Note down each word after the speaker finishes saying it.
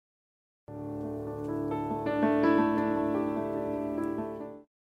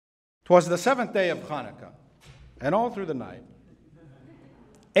'Twas the seventh day of Hanukkah, and all through the night,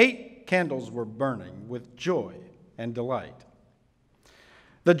 8 candles were burning with joy and delight.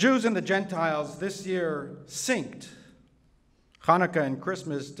 The Jews and the Gentiles this year synced, Hanukkah and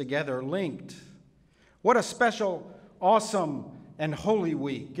Christmas together linked. What a special, awesome, and holy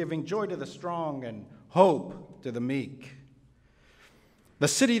week, giving joy to the strong and hope to the meek. The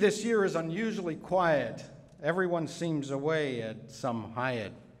city this year is unusually quiet. Everyone seems away at some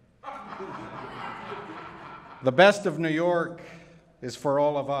Hyatt. The best of New York is for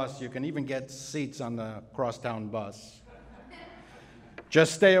all of us. You can even get seats on the crosstown bus.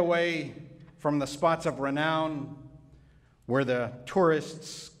 Just stay away from the spots of renown where the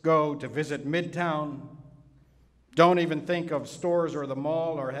tourists go to visit Midtown. Don't even think of stores or the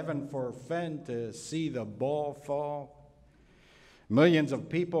mall or heaven forfend to see the ball fall. Millions of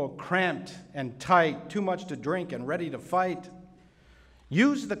people cramped and tight, too much to drink and ready to fight.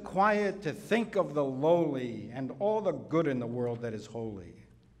 Use the quiet to think of the lowly and all the good in the world that is holy.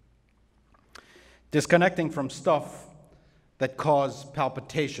 Disconnecting from stuff that cause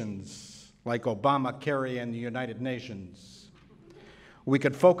palpitations like Obamacare and the United Nations. We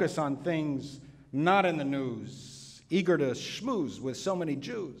could focus on things not in the news, eager to schmooze with so many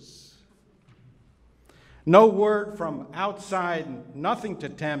Jews. No word from outside, nothing to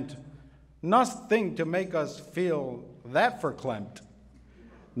tempt, nothing to make us feel that verklempt.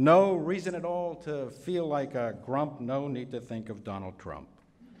 No reason at all to feel like a grump, no need to think of Donald Trump.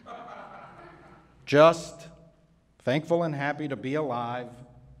 Just thankful and happy to be alive,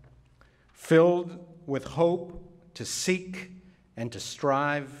 filled with hope to seek and to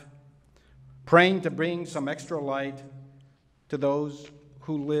strive, praying to bring some extra light to those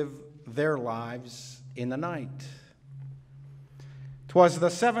who live their lives in the night. 'Twas the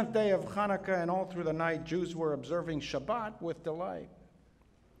seventh day of Hanukkah, and all through the night Jews were observing Shabbat with delight.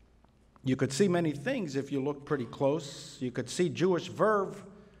 You could see many things if you looked pretty close. You could see Jewish verve,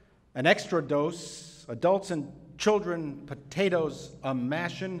 an extra dose, adults and children, potatoes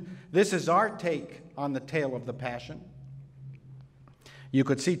a-mashin'. This is our take on the tale of the Passion. You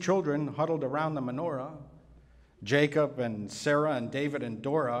could see children huddled around the menorah, Jacob and Sarah and David and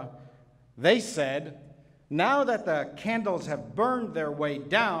Dora. They said, now that the candles have burned their way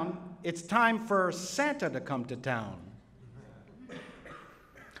down, it's time for Santa to come to town.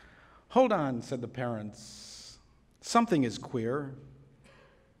 Hold on, said the parents. Something is queer.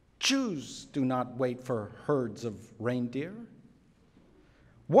 Jews do not wait for herds of reindeer.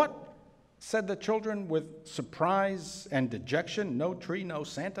 What? Said the children with surprise and dejection. No tree, no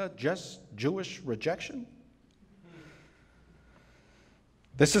Santa, just Jewish rejection?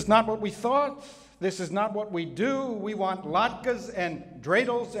 This is not what we thought. This is not what we do. We want latkes and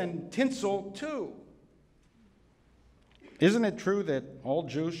dreidels and tinsel too. Isn't it true that all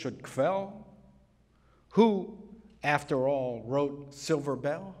Jews should kvel? Who, after all, wrote Silver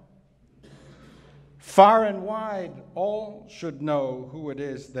Bell? Far and wide, all should know who it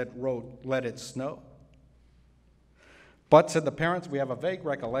is that wrote Let It Snow. But, said the parents, we have a vague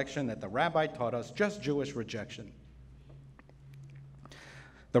recollection that the rabbi taught us just Jewish rejection.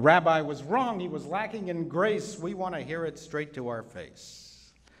 The rabbi was wrong. He was lacking in grace. We want to hear it straight to our face.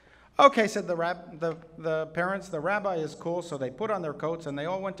 Okay, said the parents, the rabbi is cool, so they put on their coats and they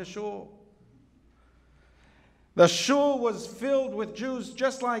all went to shul. The shul was filled with Jews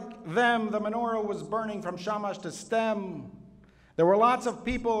just like them. The menorah was burning from shamash to stem. There were lots of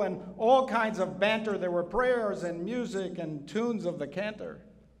people and all kinds of banter. There were prayers and music and tunes of the cantor.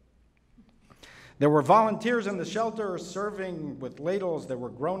 There were volunteers in the shelter serving with ladles. There were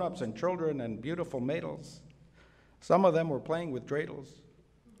grown-ups and children and beautiful maidens. Some of them were playing with dreidels.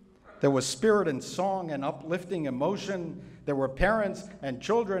 There was spirit and song and uplifting emotion. There were parents and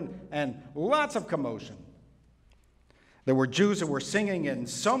children and lots of commotion. There were Jews who were singing and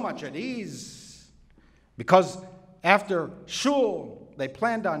so much at ease because after shul, they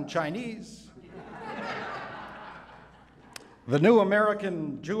planned on Chinese. The new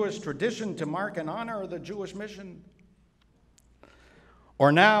American Jewish tradition to mark and honor the Jewish mission.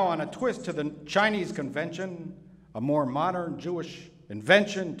 Or now, on a twist to the Chinese convention, a more modern Jewish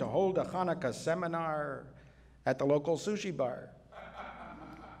invention to hold a Hanukkah seminar at the local sushi bar.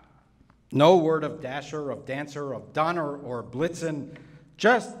 No word of dasher, of dancer, of donner, or blitzen,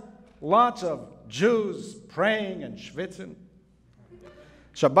 just lots of Jews praying and schwitzing.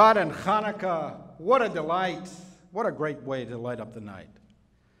 Shabbat and Hanukkah, what a delight. What a great way to light up the night.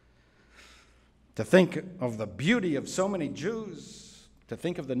 To think of the beauty of so many Jews, to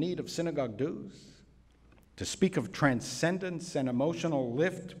think of the need of synagogue dues, to speak of transcendence and emotional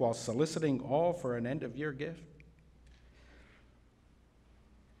lift while soliciting all for an end-of-year gift.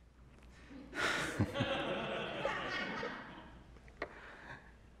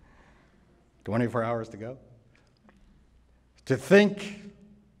 24 hours to go. To think,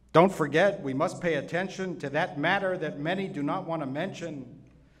 don't forget, we must pay attention to that matter that many do not want to mention.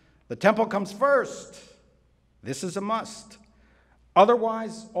 The temple comes first. This is a must.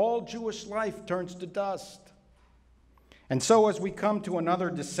 Otherwise, all Jewish life turns to dust. And so as we come to another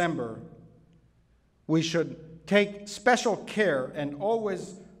December, we should take special care and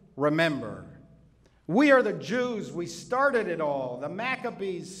always remember, we are the Jews. We started it all. The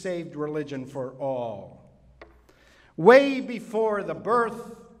Maccabees saved religion for all. Way before the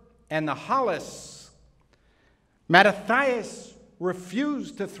birth and the Hollis, Mattathias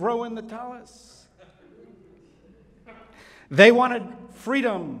refused to throw in the tallis. They wanted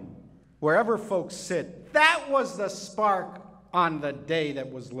freedom wherever folks sit. That was the spark on the day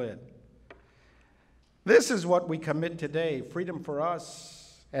that was lit. This is what we commit today, freedom for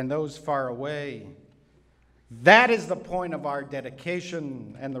us and those far away. That is the point of our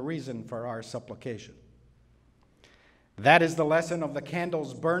dedication and the reason for our supplication. That is the lesson of the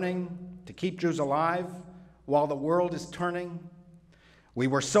candles burning to keep Jews alive while the world is turning. We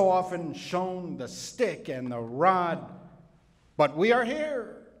were so often shown the stick and the rod, but we are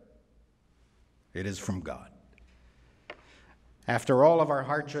here. It is from God. After all of our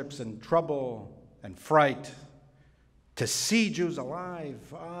hardships and trouble and fright, to see Jews alive,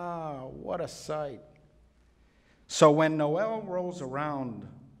 what a sight. So when Noel rolls around,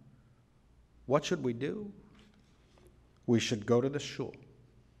 what should we do? We should go to the shul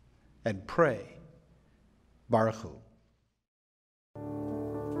and pray, Baruch Hu.